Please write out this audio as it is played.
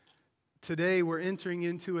Today, we're entering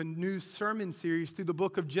into a new sermon series through the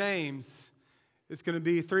book of James. It's going to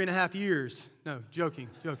be 3.5 years. No, joking.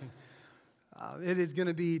 It is going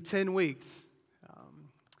to be 10 weeks.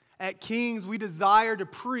 At Kings, we desire to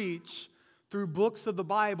preach through books of the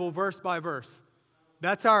Bible, verse by verse.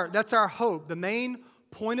 That's our hope. The main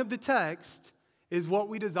point of the text is what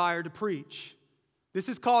we desire to preach. This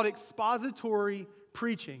is called expository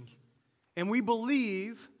preaching. And we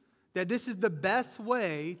believe that this is the best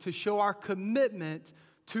way to show our commitment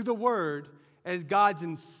to the Word as God's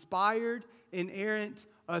inspired, inerrant,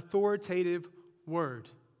 authoritative Word.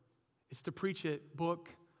 It's to preach it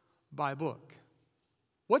book by book.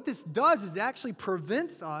 What this does is it actually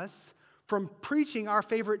prevents us from preaching our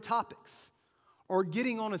favorite topics or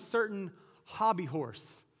getting on a certain hobby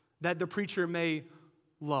horse that the preacher may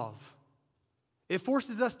love. It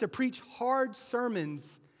forces us to preach hard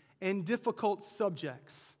sermons and difficult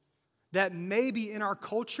subjects that maybe in our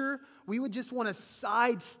culture we would just want to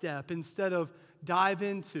sidestep instead of dive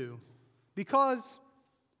into, because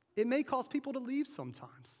it may cause people to leave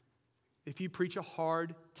sometimes if you preach a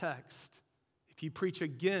hard text, if you preach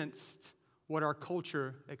against what our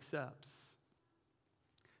culture accepts.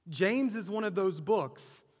 James is one of those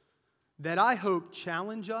books that I hope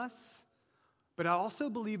challenge us, but I also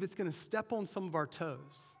believe it's going to step on some of our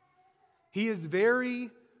toes. He is very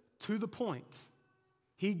to the point.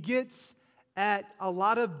 He gets at a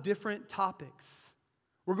lot of different topics.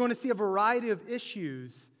 We're going to see a variety of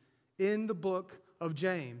issues in the book of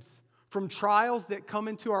James, from trials that come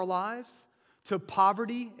into our lives, to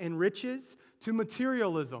poverty and riches, to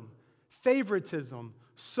materialism, favoritism,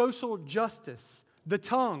 social justice, the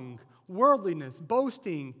tongue, worldliness,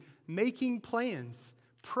 boasting, making plans,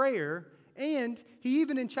 prayer, and he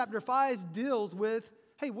even in chapter 5 deals with,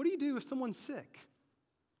 hey, what do you do if someone's sick?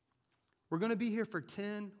 We're going to be here for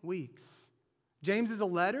 10 weeks. James is a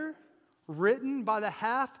letter written by the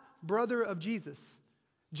half-brother of Jesus.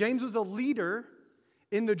 James was a leader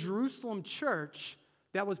in the Jerusalem church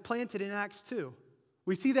that was planted in Acts 2.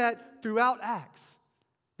 We see that throughout Acts,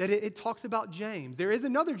 that it talks about James. There is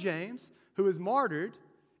another James who is martyred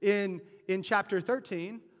in chapter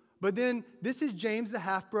 13, but then this is James, the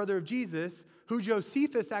half-brother of Jesus, who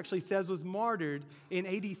Josephus actually says was martyred in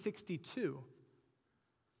AD 62.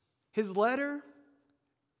 His letter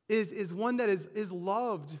is one that is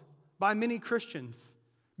loved by many Christians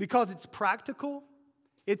because it's practical,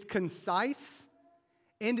 it's concise,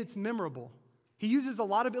 and it's memorable. He uses a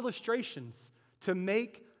lot of illustrations to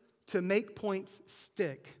make points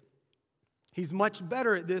stick. He's much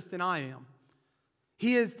better at this than I am.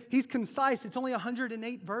 He's concise. It's only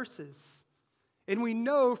 108 verses. And we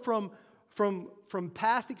know from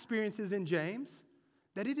past experiences in James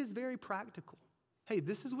that it is very practical. Hey,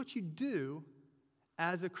 this is what you do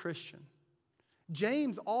as a Christian.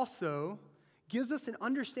 James also gives us an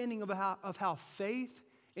understanding of how faith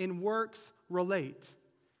and works relate.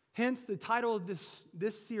 Hence, the title of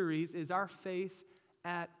this series is Our Faith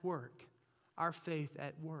at Work. Our Faith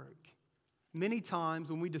at Work. Many times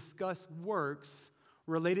when we discuss works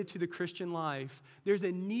related to the Christian life, there's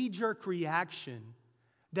a knee-jerk reaction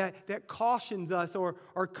that cautions us or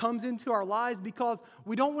comes into our lives because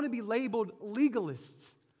we don't want to be labeled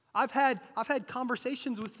legalists. I've had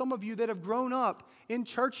conversations with some of you that have grown up in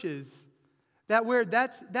churches where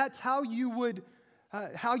that's how you would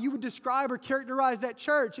describe or characterize that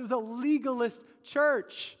church. It was a legalist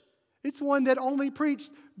church. It's one that only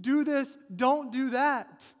preached, do this, don't do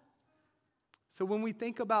that. So when we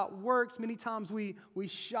think about works, many times we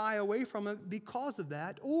shy away from it because of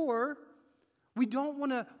that, or we don't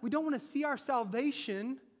want to see our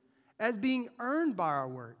salvation as being earned by our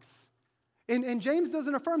works. And James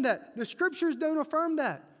doesn't affirm that. The scriptures don't affirm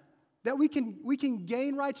that we can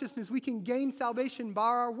gain righteousness, we can gain salvation by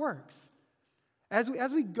our works. As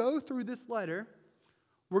we go through this letter,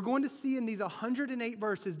 we're going to see in these 108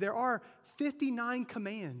 verses, there are 59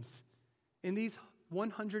 commands in these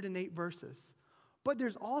 108 verses. But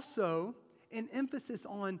there's also an emphasis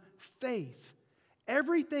on faith.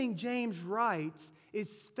 Everything James writes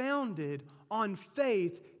is founded on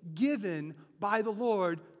faith given by the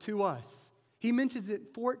Lord to us. He mentions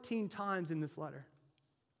it 14 times in this letter.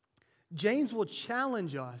 James will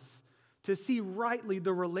challenge us to see rightly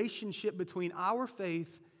the relationship between our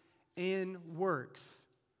faith and works.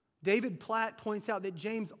 David Platt points out that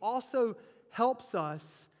James also helps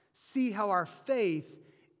us see how our faith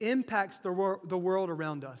impacts the world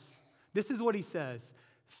around us. This is what he says.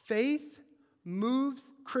 Faith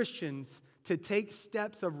moves Christians to take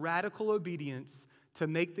steps of radical obedience to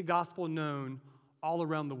make the gospel known all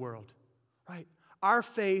around the world. Right? Our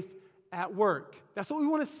faith at work. That's what we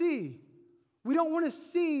want to see. We don't want to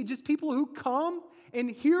see just people who come and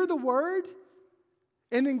hear the word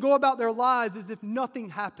and then go about their lives as if nothing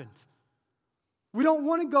happened. We don't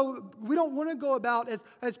want to go about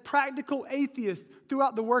as practical atheists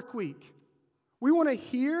throughout the work week. We want to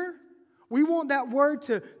hear. We want that word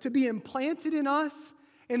to be implanted in us,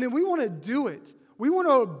 and then we want to do it. We want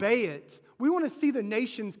to obey it. We want to see the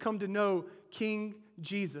nations come to know King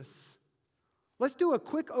Jesus. Let's do a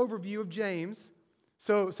quick overview of James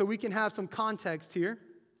so we can have some context here.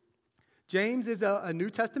 James is a New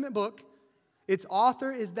Testament book. Its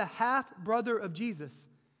author is the half-brother of Jesus.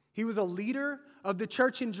 He was a leader of the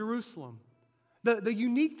church in Jerusalem. The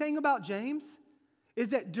unique thing about James is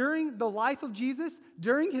that during the life of Jesus,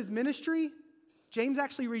 during his ministry, James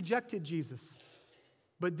actually rejected Jesus,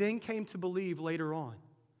 but then came to believe later on.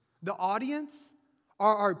 The audience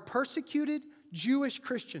are persecuted Jewish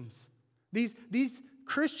Christians. These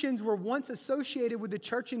Christians were once associated with the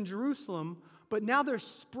church in Jerusalem, but now they're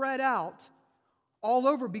spread out all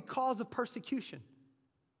over because of persecution.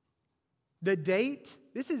 The date,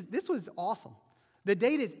 this was awesome. The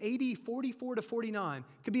date is AD 44 to 49.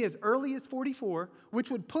 Could be as early as 44,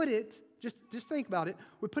 which would put it, just think about it,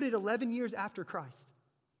 would put it 11 years after Christ.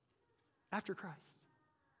 After Christ.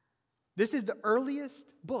 This is the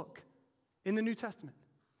earliest book in the New Testament.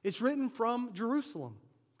 It's written from Jerusalem,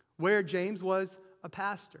 where James was a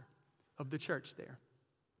pastor of the church there.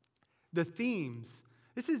 The themes,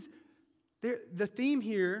 the theme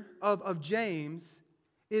here of James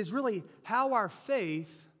is really how our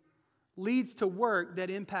faith leads to work that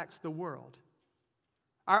impacts the world.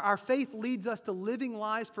 Our faith leads us to living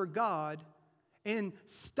lives for God and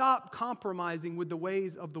stop compromising with the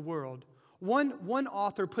ways of the world. One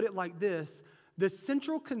author put it like this: the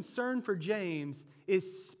central concern for James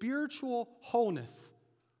is spiritual wholeness,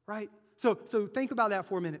 right? So think about that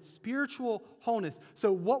for a minute. Spiritual wholeness.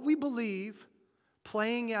 So what we believe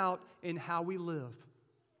playing out in how we live,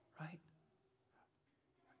 right?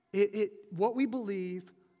 What we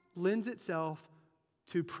believe lends itself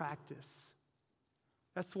to practice.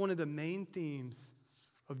 That's one of the main themes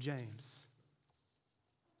of James.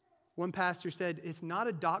 One pastor said, it's not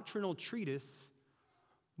a doctrinal treatise,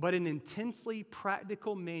 but an intensely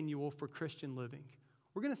practical manual for Christian living.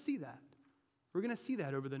 We're going to see that. We're going to see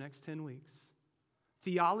that over the next 10 weeks.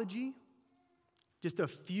 Theology, just a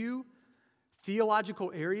few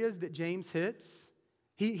theological areas that James hits.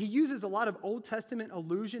 He uses a lot of Old Testament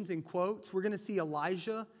allusions and quotes. We're going to see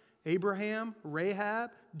Elijah, Abraham,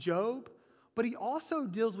 Rahab, Job. But he also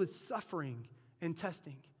deals with suffering and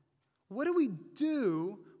testing. What do we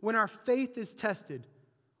do when our faith is tested?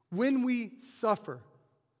 When we suffer?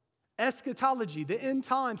 Eschatology, the end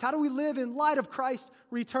times. How do we live in light of Christ's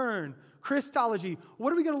return? Christology.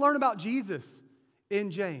 What are we going to learn about Jesus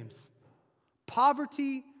in James?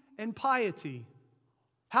 Poverty and piety.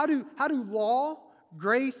 How do law,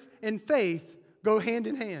 grace, and faith go hand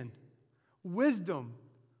in hand? Wisdom.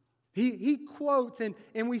 He quotes,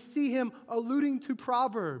 and we see him alluding to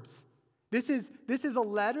Proverbs. This is a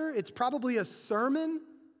letter. It's probably a sermon,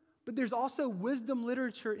 but there's also wisdom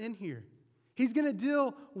literature in here. He's going to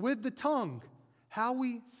deal with the tongue, how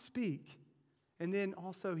we speak, and then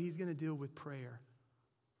also he's going to deal with prayer.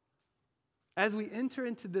 As we enter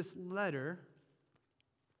into this letter,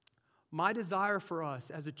 my desire for us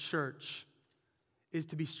as a church is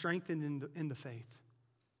to be strengthened in the faith.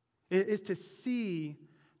 It is to see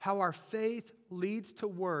how our faith leads to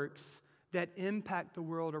works that impact the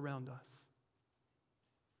world around us.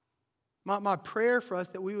 My prayer for us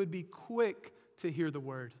that we would be quick to hear the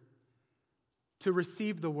word, to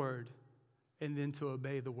receive the word, and then to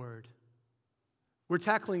obey the word. We're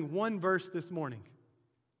tackling one verse this morning.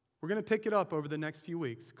 We're going to pick it up over the next few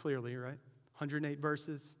weeks, clearly, right? 108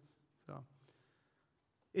 verses. So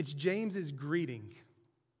it's James's greeting.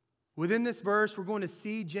 Within this verse, we're going to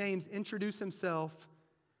see James introduce himself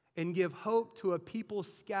and give hope to a people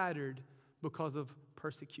scattered because of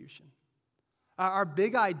persecution. Our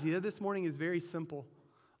big idea this morning is very simple.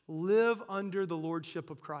 Live under the lordship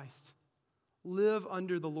of Christ. Live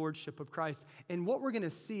under the lordship of Christ. And what we're going to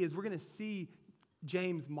see is we're going to see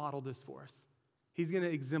James model this for us. He's going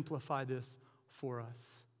to exemplify this for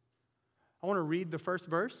us. I want to read the first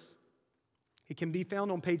verse. It can be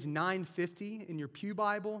found on page 950 in your Pew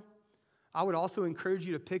Bible. I would also encourage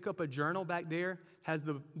you to pick up a journal back there. It has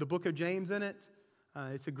the book of James in it.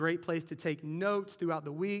 It's a great place to take notes throughout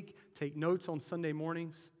the week, take notes on Sunday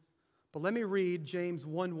mornings. But let me read James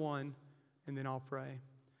 1:1, and then I'll pray.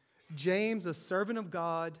 James, a servant of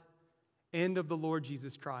God and of the Lord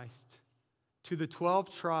Jesus Christ, to the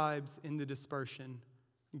 12 tribes in the dispersion,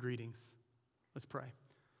 greetings. Let's pray.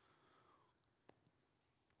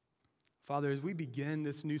 Father, as we begin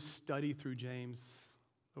this new study through James,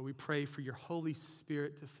 Lord, we pray for your Holy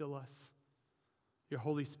Spirit to fill us, your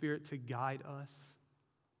Holy Spirit to guide us.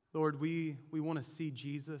 Lord, we want to see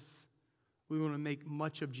Jesus. We want to make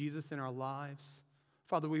much of Jesus in our lives.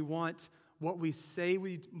 Father, we want what we say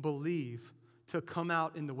we believe to come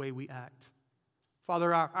out in the way we act.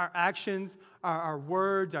 Father, our actions, our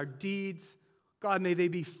words, our deeds, God, may they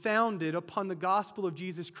be founded upon the gospel of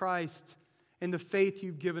Jesus Christ and the faith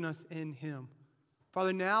you've given us in him.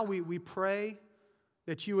 Father, now we pray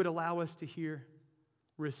that you would allow us to hear,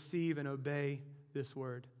 receive, and obey this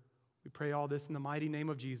word. We pray all this in the mighty name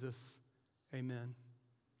of Jesus. Amen.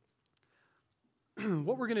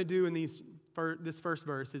 What we're going to do in this first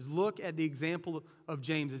verse is look at the example of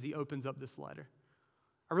James as he opens up this letter.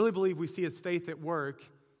 I really believe we see his faith at work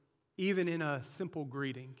even in a simple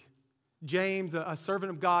greeting. James, a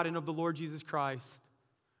servant of God and of the Lord Jesus Christ,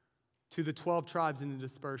 to the 12 tribes in the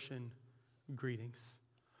dispersion, greetings.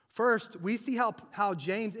 First, we see how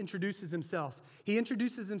James introduces himself. He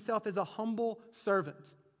introduces himself as a humble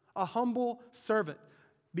servant. A humble servant.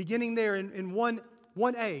 Beginning there in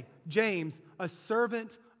 1a, James, a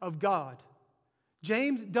servant of God.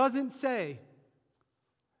 James doesn't say,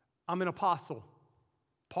 I'm an apostle.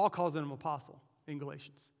 Paul calls him an apostle in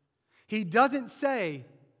Galatians. He doesn't say,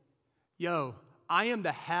 yo, I am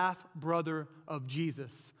the half-brother of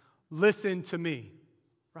Jesus. Listen to me,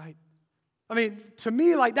 right? I mean, to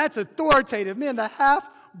me, like, that's authoritative. Man, the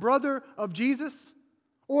half-brother of Jesus?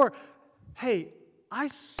 Or, hey, I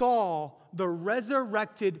saw the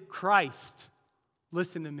resurrected Christ.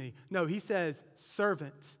 Listen to me. No, he says,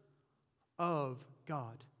 servant of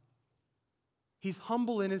God. He's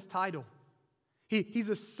humble in his title. He's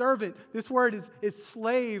a servant. This word is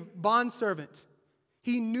slave, bondservant.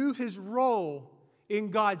 He knew his role in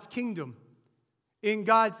God's kingdom, in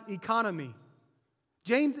God's economy.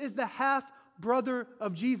 James is the half-brother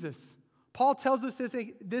of Jesus. Paul tells us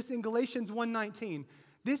this in Galatians 1:19.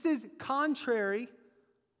 This is contrary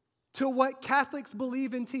to what Catholics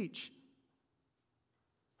believe and teach.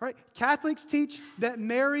 Right? Catholics teach that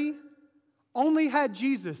Mary only had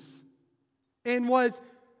Jesus and was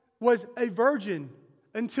a virgin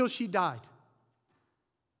until she died.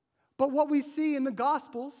 But what we see in the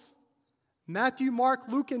Gospels, Matthew, Mark,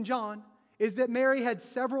 Luke, and John, is that Mary had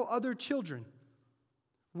several other children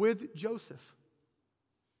with Joseph.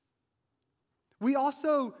 We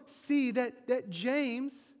also see that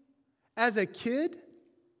James, as a kid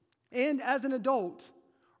and as an adult,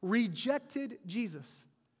 rejected Jesus.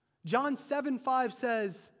 John 7:5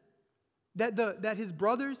 says that his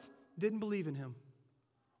brothers didn't believe in him.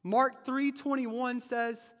 Mark 3:21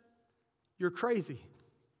 says, you're crazy.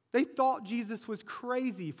 They thought Jesus was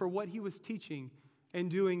crazy for what he was teaching and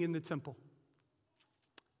doing in the temple.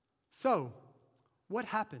 So, what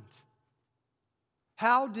happened?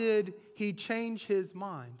 How did he change his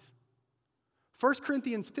mind? 1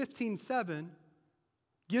 Corinthians 15:7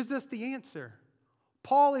 gives us the answer.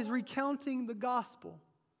 Paul is recounting the gospel.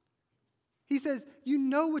 He says, you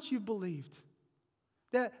know what you've believed.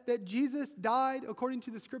 That Jesus died according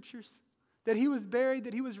to the scriptures. That he was buried,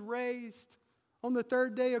 that he was raised on the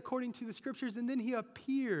third day according to the scriptures. And then he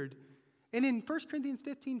appeared. And in 1 Corinthians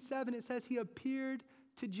 15:7 it says he appeared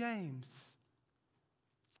to James.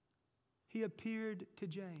 He appeared to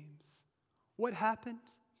James. What happened?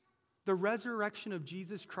 The resurrection of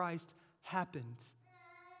Jesus Christ happened.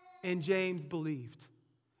 And James believed.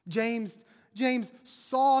 James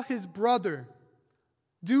saw his brother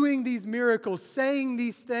doing these miracles, saying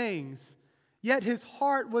these things, yet his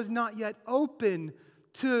heart was not yet open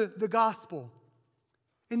to the gospel.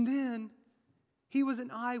 And then he was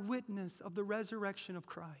an eyewitness of the resurrection of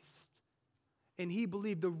Christ. And he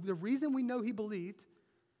believed. The reason we know he believed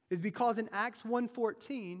is because in Acts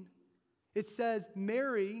 1:14, it says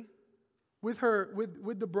Mary, with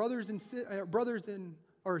the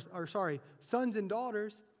sons and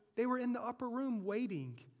daughters, they were in the upper room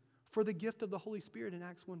waiting for the gift of the Holy Spirit in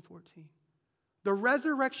Acts 1:14. The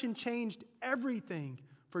resurrection changed everything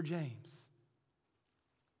for James.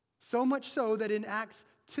 So much so that in Acts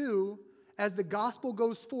 2, as the gospel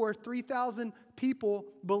goes forth, 3,000 people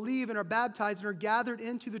believe and are baptized and are gathered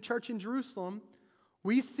into the church in Jerusalem.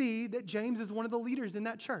 We see that James is one of the leaders in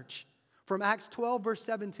that church. From Acts 12, verse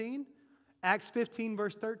 17, Acts 15,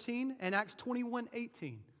 verse 13, and Acts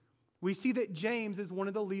 21:18. We see that James is one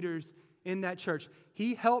of the leaders in that church.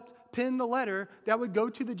 He helped pen the letter that would go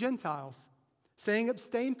to the Gentiles, saying,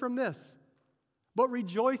 abstain from this, but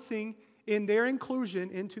rejoicing in their inclusion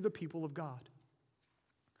into the people of God.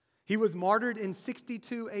 He was martyred in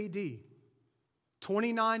 62 AD,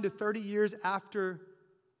 29 to 30 years after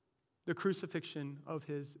the crucifixion of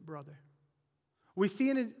his brother. We see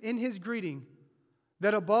in his greeting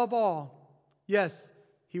that above all, yes,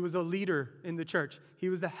 he was a leader in the church. He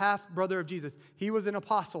was the half-brother of Jesus. He was an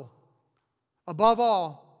apostle. Above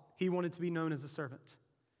all, he wanted to be known as a servant.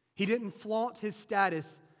 He didn't flaunt his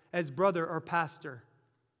status as brother or pastor.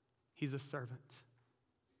 He's a servant.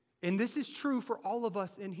 And this is true for all of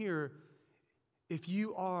us in here if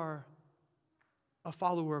you are a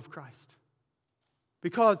follower of Christ.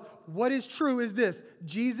 Because what is true is this: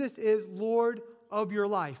 Jesus is Lord of your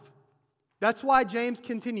life. That's why James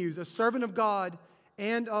continues, a servant of God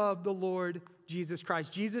and of the Lord Jesus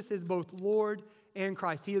Christ. Jesus is both Lord and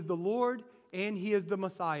Christ. He is the Lord and he is the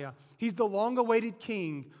Messiah. He's the long-awaited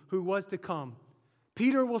King who was to come.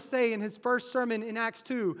 Peter will say in his first sermon in Acts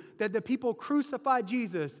 2 that the people crucified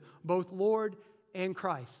Jesus, both Lord and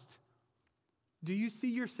Christ. Do you see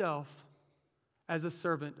yourself as a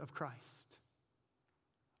servant of Christ?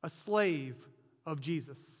 A slave of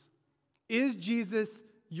Jesus? Is Jesus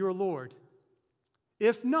your Lord?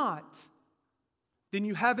 If not, then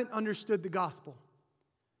you haven't understood the gospel.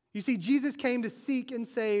 You see, Jesus came to seek and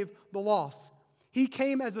save the lost. He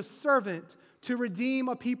came as a servant to redeem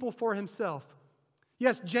a people for himself.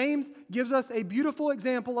 Yes, James gives us a beautiful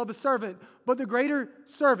example of a servant, but the greater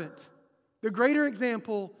servant, the greater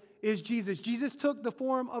example is Jesus. Jesus took the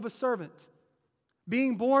form of a servant,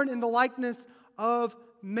 being born in the likeness of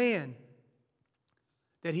man,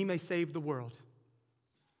 that he may save the world.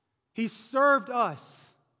 He served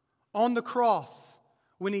us on the cross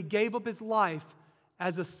when he gave up his life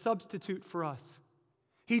as a substitute for us.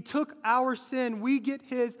 He took our sin, we get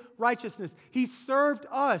his righteousness. He served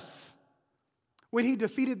us when he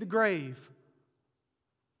defeated the grave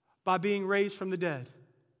by being raised from the dead.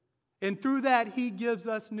 And through that, he gives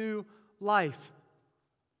us new life.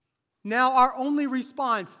 Now, our only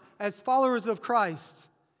response as followers of Christ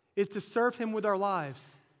is to serve him with our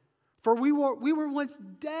lives. For we were once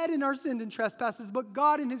dead in our sins and trespasses, but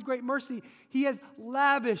God in his great mercy, he has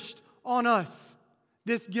lavished on us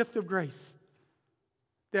this gift of grace,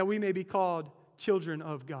 that we may be called children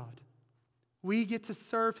of God. We get to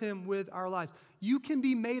serve him with our lives. You can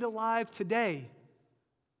be made alive today.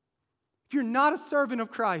 If you're not a servant of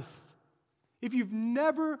Christ, if you've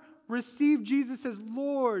never received Jesus as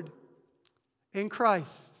Lord in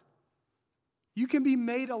Christ, you can be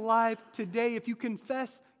made alive today if you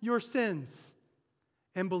confess your sins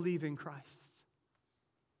and believe in Christ.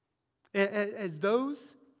 As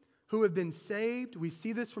those who have been saved, we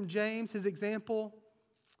see this from James, his example.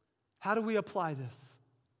 How do we apply this?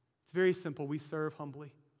 It's very simple. We serve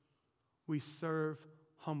humbly. We serve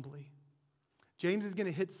humbly. James is going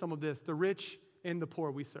to hit some of this. The rich and the poor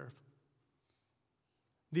we serve.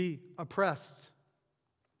 The oppressed,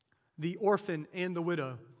 the orphan and the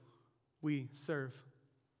widow we serve.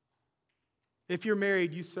 If you're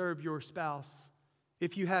married, you serve your spouse.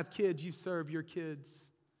 If you have kids, you serve your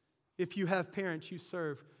kids. If you have parents, you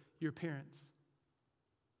serve your parents.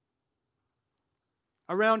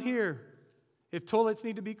 Around here, if toilets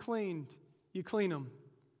need to be cleaned, you clean them.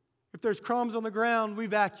 If there's crumbs on the ground, we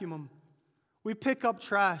vacuum them. We pick up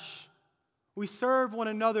trash. We serve one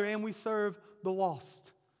another and we serve the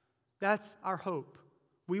lost. That's our hope.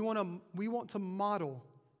 We want to model.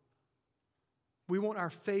 We want our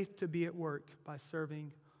faith to be at work by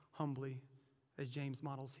serving humbly, as James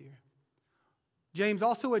models here. James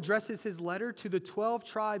also addresses his letter to the 12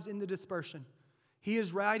 tribes in the dispersion. He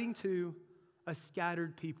is writing to a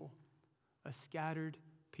scattered people. A scattered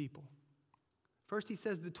people. First, he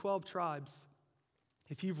says the 12 tribes.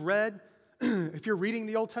 If you're reading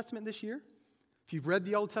the Old Testament this year, if you've read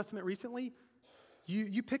the Old Testament recently,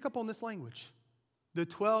 you pick up on this language. The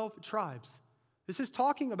 12 tribes. This is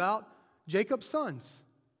talking about Jacob's sons.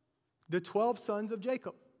 The 12 sons of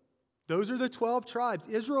Jacob. Those are the 12 tribes.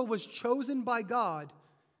 Israel was chosen by God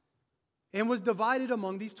and was divided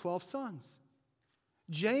among these 12 sons.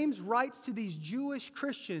 James writes to these Jewish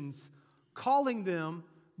Christians, calling them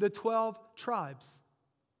the 12 tribes.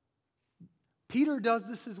 Peter does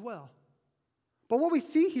this as well. But what we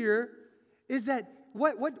see here is that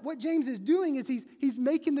what James is doing is he's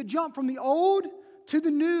making the jump from the old to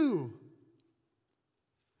the new.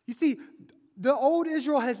 You see, the old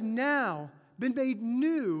Israel has now been made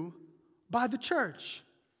new by the church.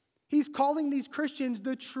 He's calling these Christians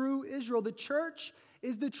the true Israel. The church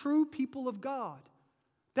is the true people of God.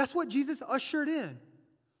 That's what Jesus ushered in.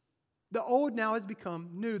 The old now has become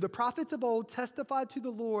new. The prophets of old testified to the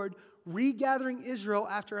Lord, regathering Israel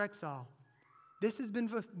after exile. This has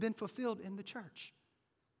been fulfilled in the church.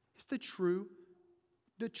 It's the true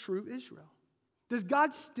Israel. Does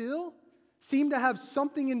God still seem to have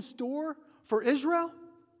something in store for Israel?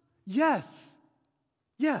 Yes.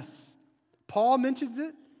 Yes. Paul mentions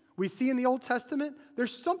it. We see in the Old Testament,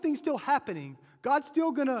 there's something still happening. God's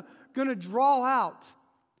still gonna draw out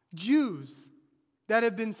Jews that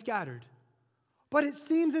have been scattered. But it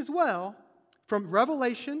seems as well, from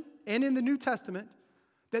Revelation and in the New Testament,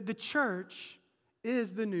 that the church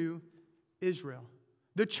is the new Israel.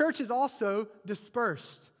 The church is also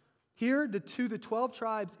dispersed. Here, to the 12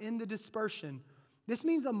 tribes in the dispersion. This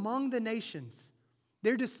means among the nations.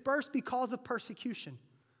 They're dispersed because of persecution.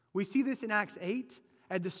 We see this in Acts 8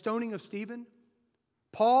 at the stoning of Stephen.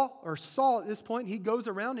 Saul at this point, he goes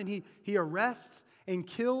around and he arrests and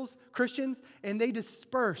kills Christians, and they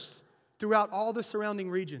disperse throughout all the surrounding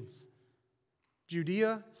regions.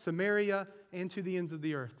 Judea, Samaria, and to the ends of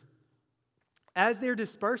the earth. As they're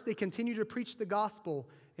dispersed, they continue to preach the gospel,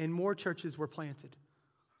 and more churches were planted.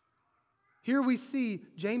 Here we see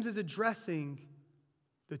James is addressing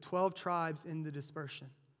the 12 tribes in the dispersion.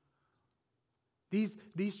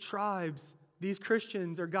 These tribes, these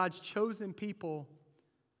Christians are God's chosen people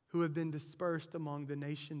who have been dispersed among the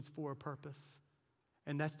nations for a purpose,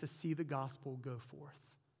 and that's to see the gospel go forth.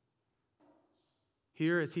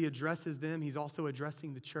 Here, as he addresses them, he's also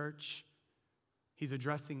addressing the church. He's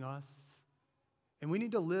addressing us. And we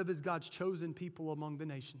need to live as God's chosen people among the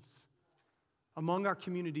nations, among our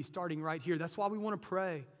community, starting right here. That's why we want to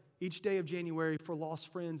pray each day of January for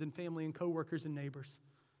lost friends and family and coworkers and neighbors.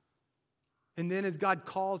 And then as God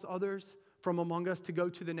calls others from among us to go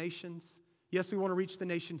to the nations, yes, we want to reach the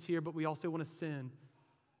nations here, but we also want to send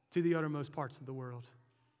to the uttermost parts of the world.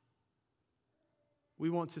 We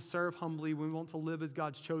want to serve humbly. We want to live as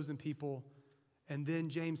God's chosen people. And then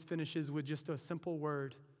James finishes with just a simple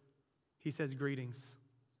word. He says, greetings.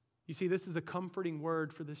 You see, this is a comforting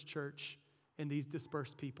word for this church and these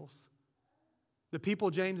dispersed peoples. The people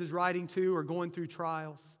James is writing to are going through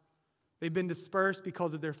trials. They've been dispersed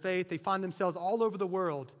because of their faith. They find themselves all over the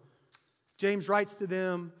world. James writes to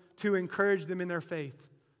them to encourage them in their faith.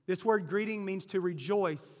 This word greeting means to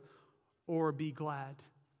rejoice or be glad.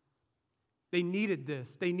 They needed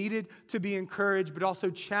this. They needed to be encouraged, but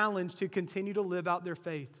also challenged to continue to live out their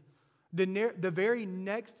faith. The very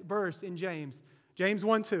next verse in James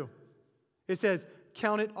 1:2, it says,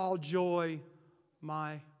 count it all joy,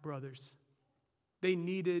 my brothers. They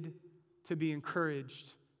needed to be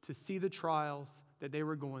encouraged to see the trials that they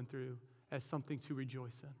were going through as something to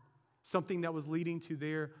rejoice in, something that was leading to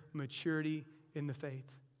their maturity in the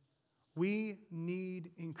faith. We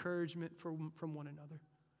need encouragement from one another.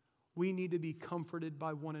 We need to be comforted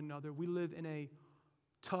by one another. We live in a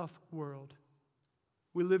tough world.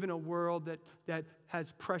 We live in a world that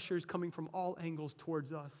has pressures coming from all angles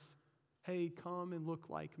towards us. Hey, come and look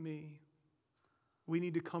like me. We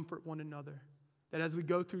need to comfort one another. That as we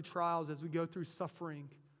go through trials, as we go through suffering,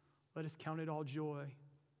 let us count it all joy.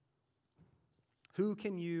 Who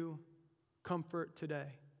can you comfort today?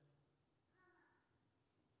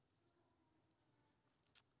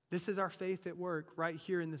 This is our faith at work right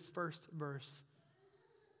here in this first verse.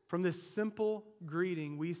 From this simple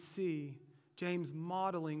greeting, we see James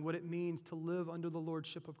modeling what it means to live under the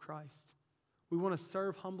lordship of Christ. We want to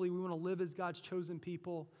serve humbly. We want to live as God's chosen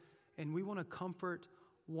people. And we want to comfort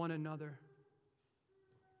one another.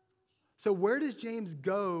 So where does James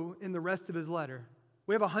go in the rest of his letter?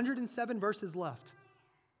 We have 107 verses left.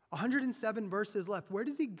 107 verses left. Where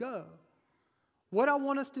does he go? What I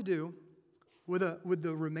want us to do with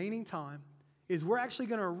the remaining time is we're actually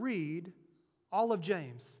going to read all of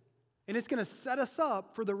James. And it's going to set us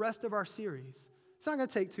up for the rest of our series. It's not going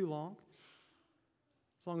to take too long.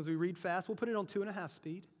 As long as we read fast, we'll put it on 2.5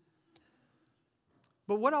 speed.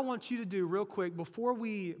 But what I want you to do real quick before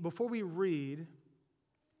we read,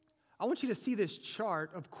 I want you to see this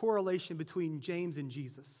chart of correlation between James and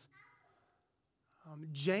Jesus.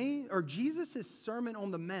 Jesus' Sermon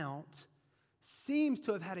on the Mount seems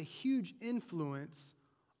to have had a huge influence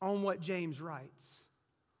on what James writes.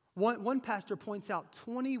 One pastor points out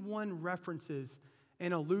 21 references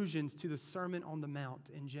and allusions to the Sermon on the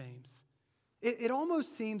Mount in James. It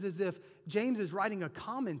almost seems as if James is writing a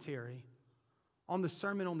commentary on the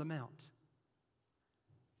Sermon on the Mount.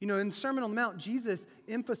 You know, in the Sermon on the Mount, Jesus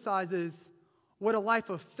emphasizes what a life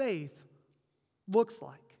of faith looks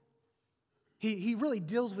like. He really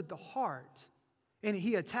deals with the heart, and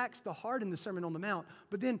he attacks the heart in the Sermon on the Mount.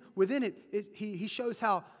 But then within it, he shows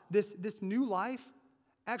how this new life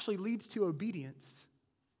actually leads to obedience,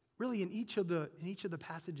 really in each of the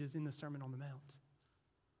passages in the Sermon on the Mount.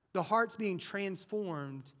 The heart's being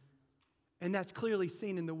transformed, and that's clearly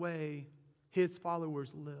seen in the way his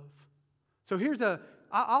followers live. So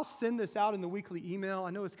I'll send this out in the weekly email.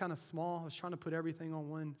 I know it's kind of small. I was trying to put everything on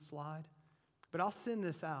one slide, but I'll send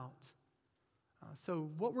this out.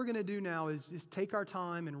 So what we're going to do now is just take our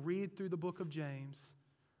time and read through the book of James.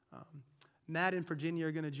 Matt and Virginia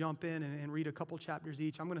are going to jump in and read a couple chapters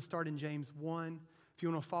each. I'm going to start in James 1. If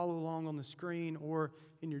you want to follow along on the screen or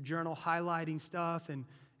in your journal, highlighting stuff and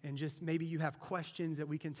just maybe you have questions that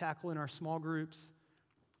we can tackle in our small groups.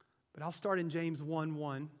 But I'll start in James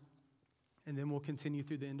 1:1, and then we'll continue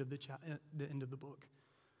through the end of the book.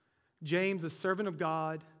 James, a servant of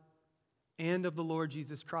God and of the Lord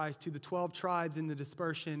Jesus Christ, to the 12 tribes in the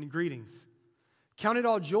dispersion, greetings. Count it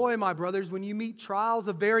all joy, my brothers, when you meet trials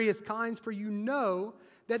of various kinds, for you know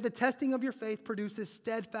that the testing of your faith produces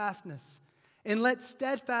steadfastness. And let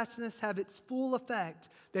steadfastness have its full effect,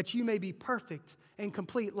 that you may be perfect and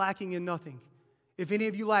complete, lacking in nothing. If any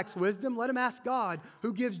of you lacks wisdom, let him ask God,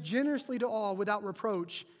 who gives generously to all without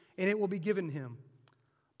reproach, and it will be given him.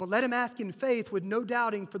 But let him ask in faith with no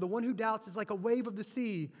doubting, for the one who doubts is like a wave of the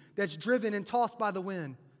sea that's driven and tossed by the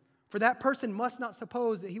wind. For that person must not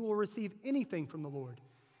suppose that he will receive anything from the Lord.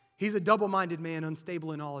 He's a double-minded man,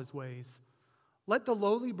 unstable in all his ways. Let the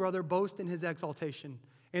lowly brother boast in his exaltation,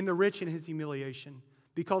 and the rich in his humiliation,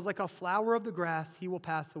 because like a flower of the grass he will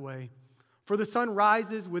pass away. For the sun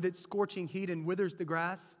rises with its scorching heat and withers the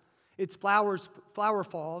grass. Its flower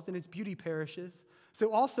falls, and its beauty perishes.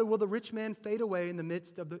 So also will the rich man fade away in the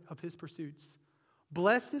midst of his pursuits.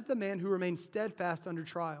 Blessed is the man who remains steadfast under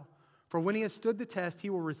trial. For when he has stood the test, he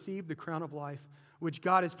will receive the crown of life, which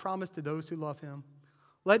God has promised to those who love him.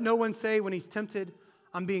 Let no one say when he's tempted,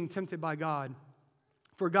 I'm being tempted by God.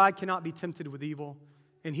 For God cannot be tempted with evil,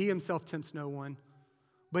 and he himself tempts no one.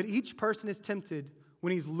 But each person is tempted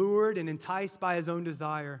when he's lured and enticed by his own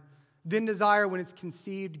desire. Then desire, when it's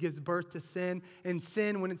conceived, gives birth to sin, and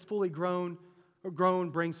sin, when it's fully grown,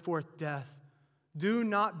 brings forth death. Do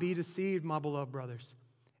not be deceived, my beloved brothers.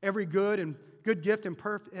 Every good gift and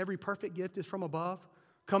every perfect gift is from above,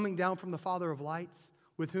 coming down from the Father of lights,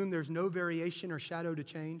 with whom there's no variation or shadow to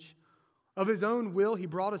change. Of his own will he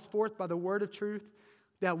brought us forth by the word of truth,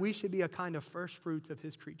 that we should be a kind of first fruits of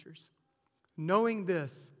his creatures. Knowing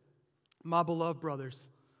this, my beloved brothers,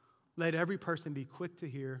 let every person be quick to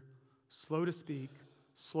hear, slow to speak,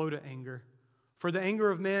 slow to anger. For the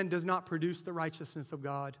anger of man does not produce the righteousness of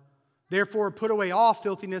God. Therefore, put away all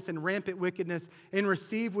filthiness and rampant wickedness, and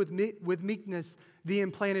receive with meekness the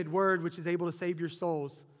implanted word, which is able to save your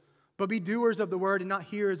souls. But be doers of the word and not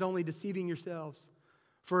hearers only, deceiving yourselves.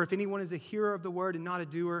 For if anyone is a hearer of the word and not a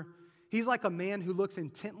doer, he's like a man who looks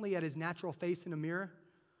intently at his natural face in a mirror.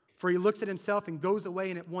 For he looks at himself and goes away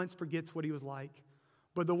and at once forgets what he was like.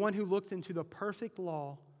 But the one who looks into the perfect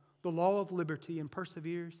law, the law of liberty, and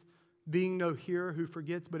perseveres, being no hearer who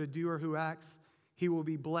forgets, but a doer who acts, he will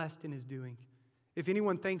be blessed in his doing. If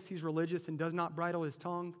anyone thinks he's religious and does not bridle his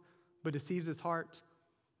tongue, but deceives his heart,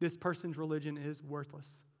 this person's religion is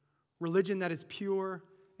worthless. Religion that is pure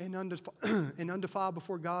and undefiled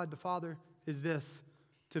before God the Father is this: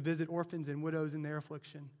 to visit orphans and widows in their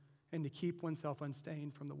affliction, and to keep oneself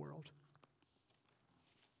unstained from the world.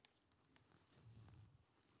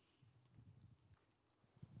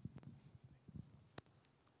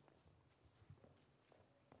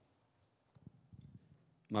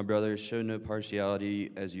 My brothers, show no partiality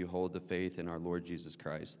as you hold the faith in our Lord Jesus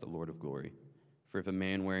Christ, the Lord of glory. For if a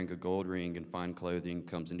man wearing a gold ring and fine clothing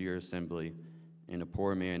comes into your assembly, and a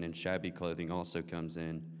poor man in shabby clothing also comes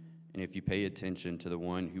in, and if you pay attention to the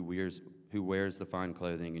one who wears the fine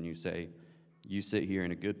clothing, and you say, you sit here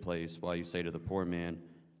in a good place, while you say to the poor man,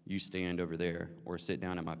 you stand over there, or sit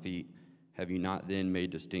down at my feet, have you not then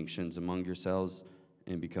made distinctions among yourselves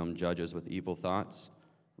and become judges with evil thoughts?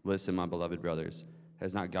 Listen, my beloved brothers,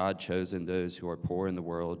 has not God chosen those who are poor in the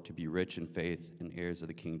world to be rich in faith and heirs of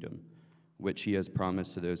the kingdom, which he has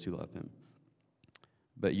promised to those who love him?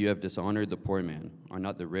 But you have dishonored the poor man. Are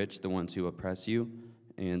not the rich the ones who oppress you,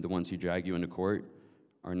 and the ones who drag you into court?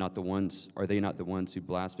 Are they not the ones who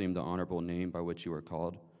blaspheme the honorable name by which you are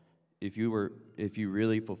called? If you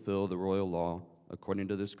really fulfill the royal law according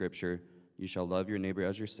to the scripture, you shall love your neighbor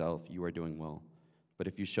as yourself, you are doing well. But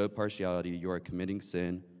if you show partiality, you are committing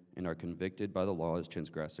sin and are convicted by the law as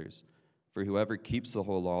transgressors. For whoever keeps the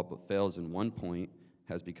whole law but fails in one point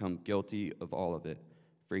has become guilty of all of it.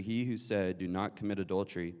 For he who said, do not commit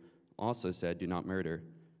adultery, also said, do not murder.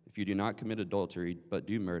 If you do not commit adultery but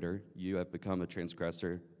do murder, you have become a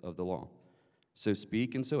transgressor of the law. So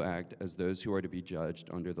speak and so act as those who are to be judged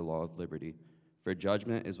under the law of liberty. For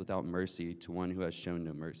judgment is without mercy to one who has shown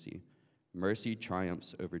no mercy. Mercy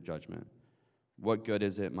triumphs over judgment. What good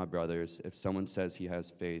is it, my brothers, if someone says he has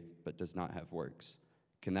faith but does not have works?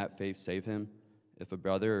 Can that faith save him? If a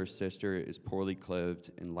brother or sister is poorly clothed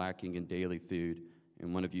and lacking in daily food,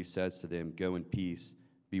 and one of you says to them, go in peace,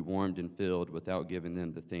 be warmed and filled without giving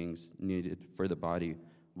them the things needed for the body,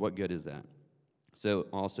 what good is that? So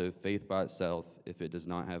also faith by itself, if it does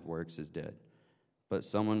not have works, is dead. But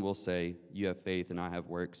someone will say, you have faith and I have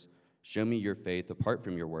works. Show me your faith apart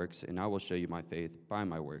from your works, and I will show you my faith by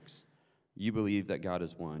my works. You believe that God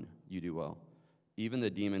is one. You do well. Even the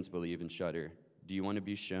demons believe and shudder. Do you want to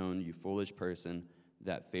be shown, you foolish person,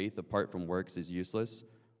 that faith apart from works is useless?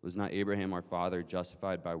 Was not Abraham our father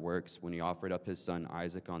justified by works when he offered up his son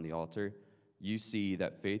Isaac on the altar? You see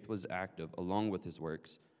that faith was active along with his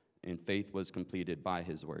works, and faith was completed by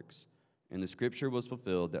his works. And the scripture was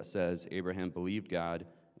fulfilled that says, Abraham believed God,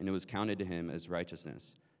 and it was counted to him as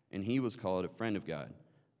righteousness. And he was called a friend of God.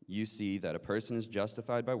 You see that a person is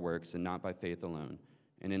justified by works and not by faith alone.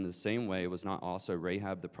 And in the same way was not also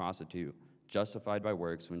Rahab the prostitute justified by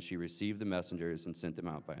works when she received the messengers and sent them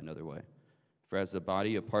out by another way? For as the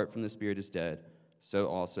body apart from the spirit is dead, so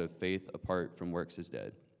also faith apart from works is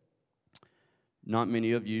dead. Not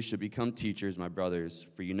many of you should become teachers, my brothers,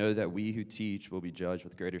 for you know that we who teach will be judged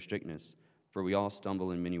with greater strictness, for we all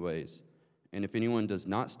stumble in many ways. And if anyone does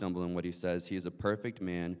not stumble in what he says, he is a perfect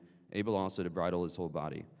man, able also to bridle his whole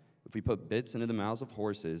body. If we put bits into the mouths of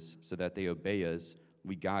horses so that they obey us,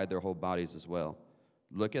 we guide their whole bodies as well.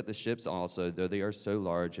 Look at the ships also, though they are so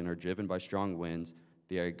large and are driven by strong winds,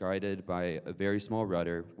 they are guided by a very small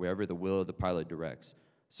rudder wherever the will of the pilot directs.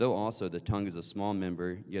 So also the tongue is a small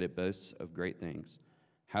member, yet it boasts of great things.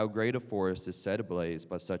 How great a forest is set ablaze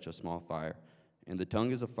by such a small fire. And the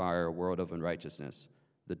tongue is a fire, a world of unrighteousness.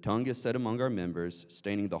 The tongue is set among our members,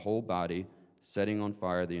 staining the whole body, setting on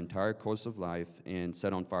fire the entire course of life, and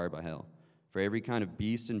set on fire by hell. For every kind of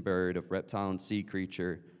beast and bird, of reptile and sea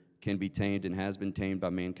creature can be tamed and has been tamed by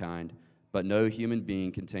mankind, but no human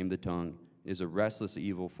being can tame the tongue. It is a restless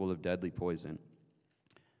evil full of deadly poison.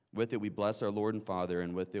 With it we bless our Lord and Father,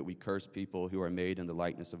 and with it we curse people who are made in the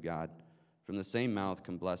likeness of God. From the same mouth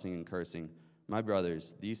come blessing and cursing. My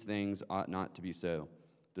brothers, these things ought not to be so.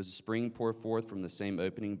 Does a spring pour forth from the same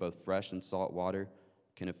opening both fresh and salt water?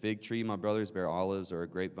 Can a fig tree, my brothers, bear olives, or a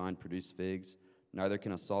grapevine produce figs? Neither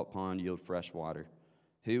can a salt pond yield fresh water.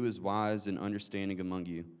 Who is wise and understanding among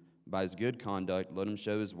you? By his good conduct let him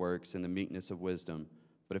show his works in the meekness of wisdom.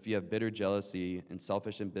 But if you have bitter jealousy and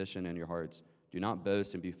selfish ambition in your hearts, do not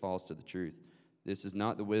boast and be false to the truth. This is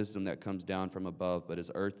not the wisdom that comes down from above, but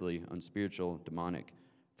is earthly, unspiritual, demonic.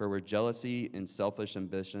 For where jealousy and selfish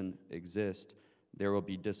ambition exist, there will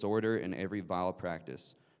be disorder in every vile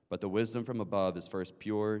practice. But the wisdom from above is first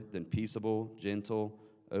pure, then peaceable, gentle,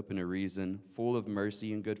 open to reason, full of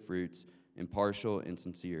mercy and good fruits, impartial and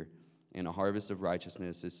sincere. And a harvest of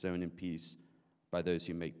righteousness is sown in peace by those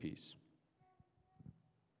who make peace.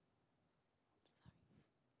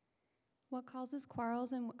 What causes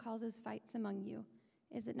quarrels and what causes fights among you?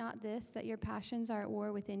 Is it not this, that your passions are at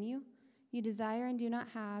war within you? You desire and do not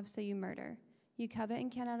have, so you murder. You covet and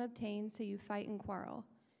cannot obtain, so you fight and quarrel.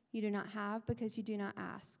 You do not have because you do not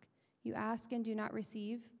ask. You ask and do not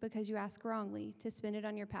receive because you ask wrongly, to spend it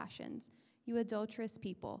on your passions. You adulterous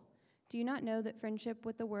people. Do you not know that friendship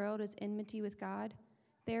with the world is enmity with God?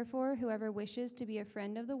 Therefore, whoever wishes to be a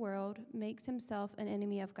friend of the world makes himself an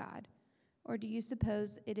enemy of God. Or do you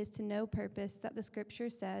suppose it is to no purpose that the Scripture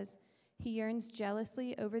says, he yearns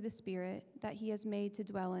jealously over the Spirit that he has made to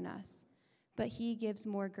dwell in us, but he gives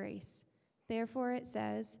more grace. Therefore it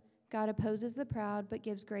says, God opposes the proud, but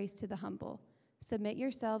gives grace to the humble. Submit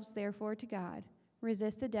yourselves therefore to God.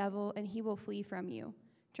 Resist the devil, and he will flee from you.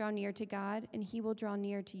 Draw near to God, and he will draw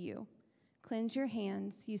near to you. Cleanse your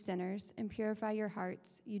hands, you sinners, and purify your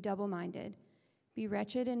hearts, you double-minded. Be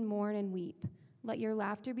wretched and mourn and weep. Let your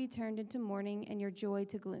laughter be turned into mourning and your joy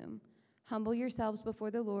to gloom. Humble yourselves before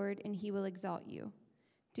the Lord, and he will exalt you.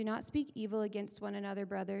 Do not speak evil against one another,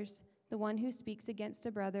 brothers. The one who speaks against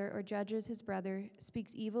a brother or judges his brother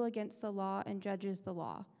speaks evil against the law and judges the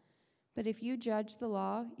law. But if you judge the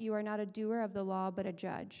law, you are not a doer of the law, but a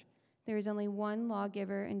judge. There is only one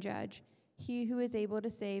lawgiver and judge, he who is able to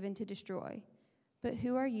save and to destroy. But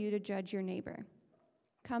who are you to judge your neighbor?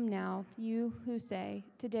 Come now, you who say,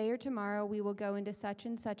 today or tomorrow we will go into such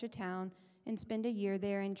and such a town and spend a year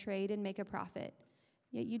there and trade and make a profit.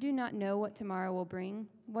 Yet you do not know what tomorrow will bring.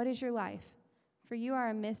 What is your life? For you are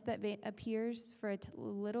a mist that appears for a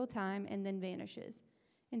little time and then vanishes.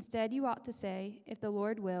 Instead, you ought to say, if the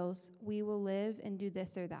Lord wills, we will live and do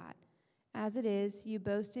this or that. As it is, you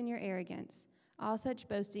boast in your arrogance. All such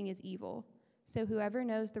boasting is evil. So whoever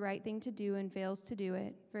knows the right thing to do and fails to do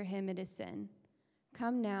it, for him it is sin.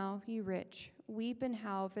 Come now, you rich, weep and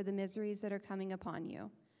howl for the miseries that are coming upon you.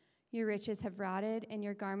 Your riches have rotted, and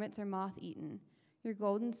your garments are moth-eaten. Your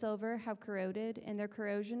gold and silver have corroded, and their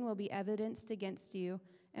corrosion will be evidenced against you,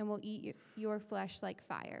 and will eat your flesh like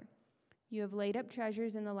fire. You have laid up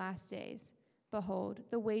treasures in the last days. Behold,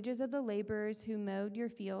 the wages of the laborers who mowed your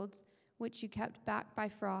fields, which you kept back by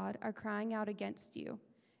fraud, are crying out against you.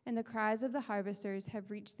 And the cries of the harvesters have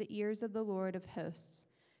reached the ears of the Lord of hosts.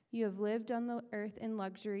 You have lived on the earth in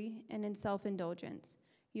luxury and in self-indulgence.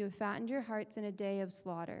 You have fattened your hearts in a day of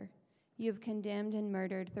slaughter. You have condemned and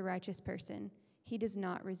murdered the righteous person. He does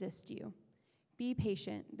not resist you. Be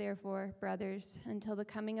patient, therefore, brothers, until the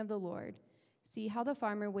coming of the Lord. See how the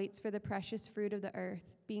farmer waits for the precious fruit of the earth,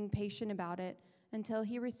 being patient about it, until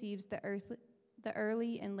he receives the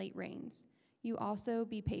early and late rains. You also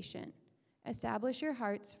be patient. Establish your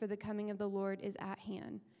hearts, for the coming of the Lord is at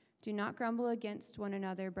hand. Do not grumble against one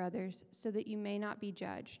another, brothers, so that you may not be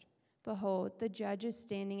judged. Behold, the judge is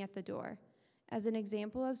standing at the door. As an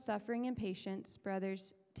example of suffering and patience,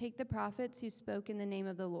 brothers, take the prophets who spoke in the name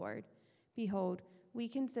of the Lord. Behold, we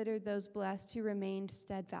considered those blessed who remained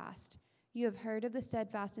steadfast. You have heard of the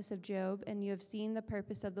steadfastness of Job, and you have seen the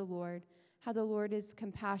purpose of the Lord, how the Lord is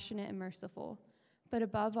compassionate and merciful. But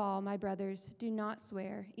above all, my brothers, do not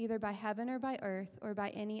swear, either by heaven or by earth or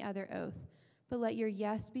by any other oath, but let your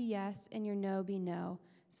yes be yes and your no be no,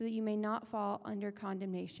 so that you may not fall under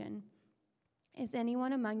condemnation. Is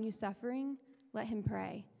anyone among you suffering? Let him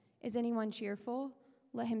pray. Is anyone cheerful?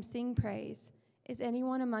 Let him sing praise. Is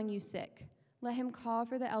anyone among you sick? Let him call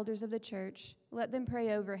for the elders of the church. Let them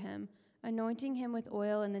pray over him, anointing him with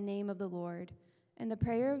oil in the name of the Lord. And the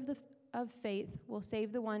prayer of faith will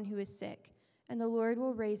save the one who is sick, and the Lord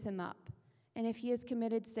will raise him up. And if he has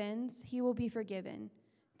committed sins, he will be forgiven.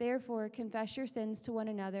 Therefore, confess your sins to one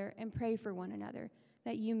another and pray for one another,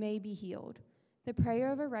 that you may be healed. The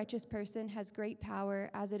prayer of a righteous person has great power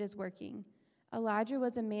as it is working. Elijah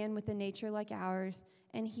was a man with a nature like ours,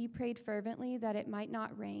 and he prayed fervently that it might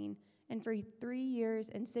not rain. And for 3 years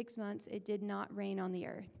and 6 months it did not rain on the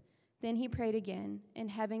earth. Then he prayed again, and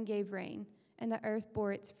heaven gave rain, and the earth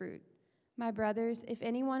bore its fruit. My brothers, if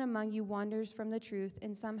anyone among you wanders from the truth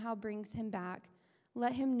and somehow brings him back,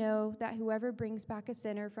 let him know that whoever brings back a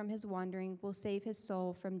sinner from his wandering will save his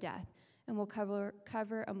soul from death and will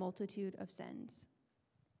cover a multitude of sins.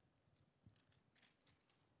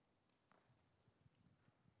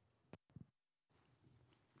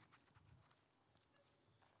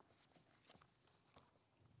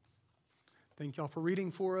 Thank y'all for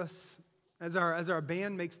reading for us. As our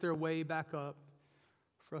band makes their way back up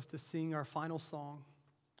for us to sing our final song.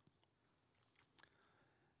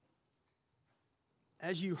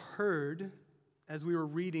 As you heard, as we were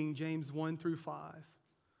reading James 1 through 5,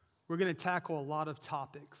 we're going to tackle a lot of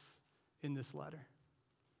topics in this letter.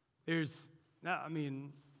 There's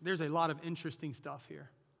a lot of interesting stuff here.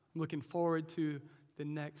 I'm looking forward to the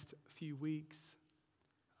next few weeks.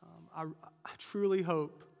 I truly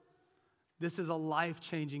hope this is a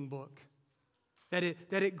life-changing book, that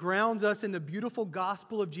it grounds us in the beautiful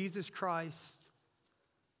gospel of Jesus Christ.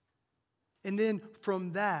 And then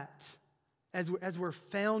from that, as we're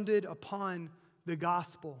founded upon the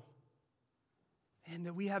gospel, and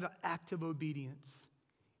that we have an active obedience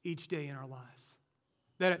each day in our lives.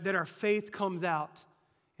 That our faith comes out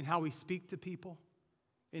in how we speak to people,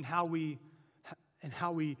 in how we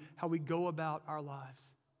go about our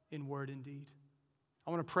lives in word and deed.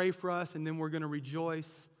 I want to pray for us, and then we're going to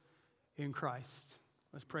rejoice in Christ.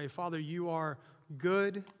 Let's pray. Father, you are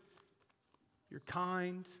good. You're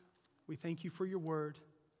kind. We thank you for your word.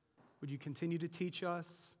 Would you continue to teach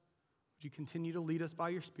us? Would you continue to lead us by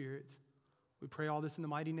your Spirit? We pray all this in the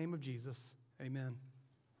mighty name of Jesus. Amen.